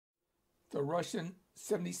the Russian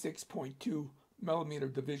 76.2 millimeter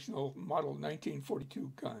Divisional Model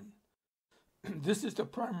 1942 gun. This is the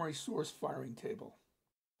primary source firing table.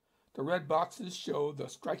 The red boxes show the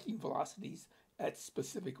striking velocities at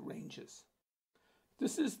specific ranges.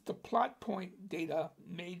 This is the plot point data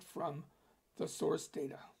made from the source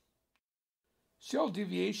data. Shell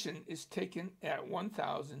deviation is taken at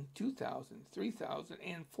 1,000, 2,000, 3,000,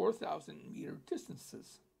 and 4,000 meter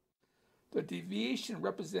distances. The deviation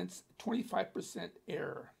represents 25%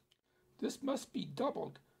 error. This must be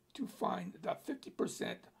doubled to find the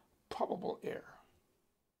 50% probable error.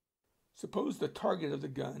 Suppose the target of the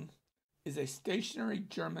gun is a stationary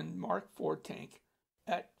German Mark IV tank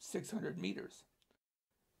at 600 meters.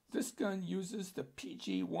 This gun uses the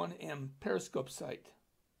PG-1M periscope sight.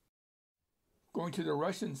 Going to the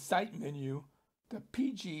Russian sight menu, the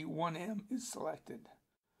PG-1M is selected.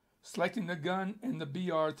 Selecting the gun and the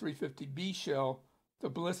BR-350B shell, the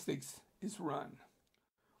ballistics is run.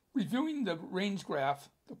 Reviewing the range graph,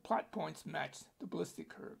 the plot points match the ballistic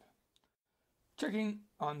curve. Checking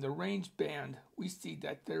on the range band, we see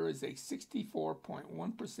that there is a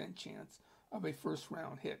 64.1% chance of a first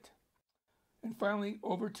round hit. And finally,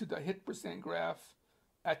 over to the hit percent graph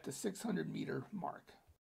at the 600 meter mark.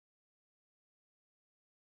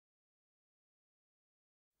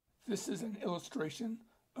 This is an illustration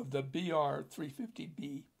of the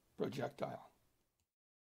BR-350B projectile.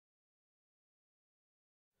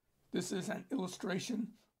 This is an illustration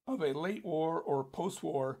of a late war or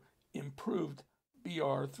post-war improved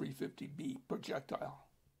BR-350B projectile.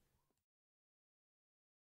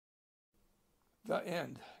 The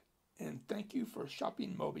end, and thank you for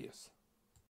shopping Mobius.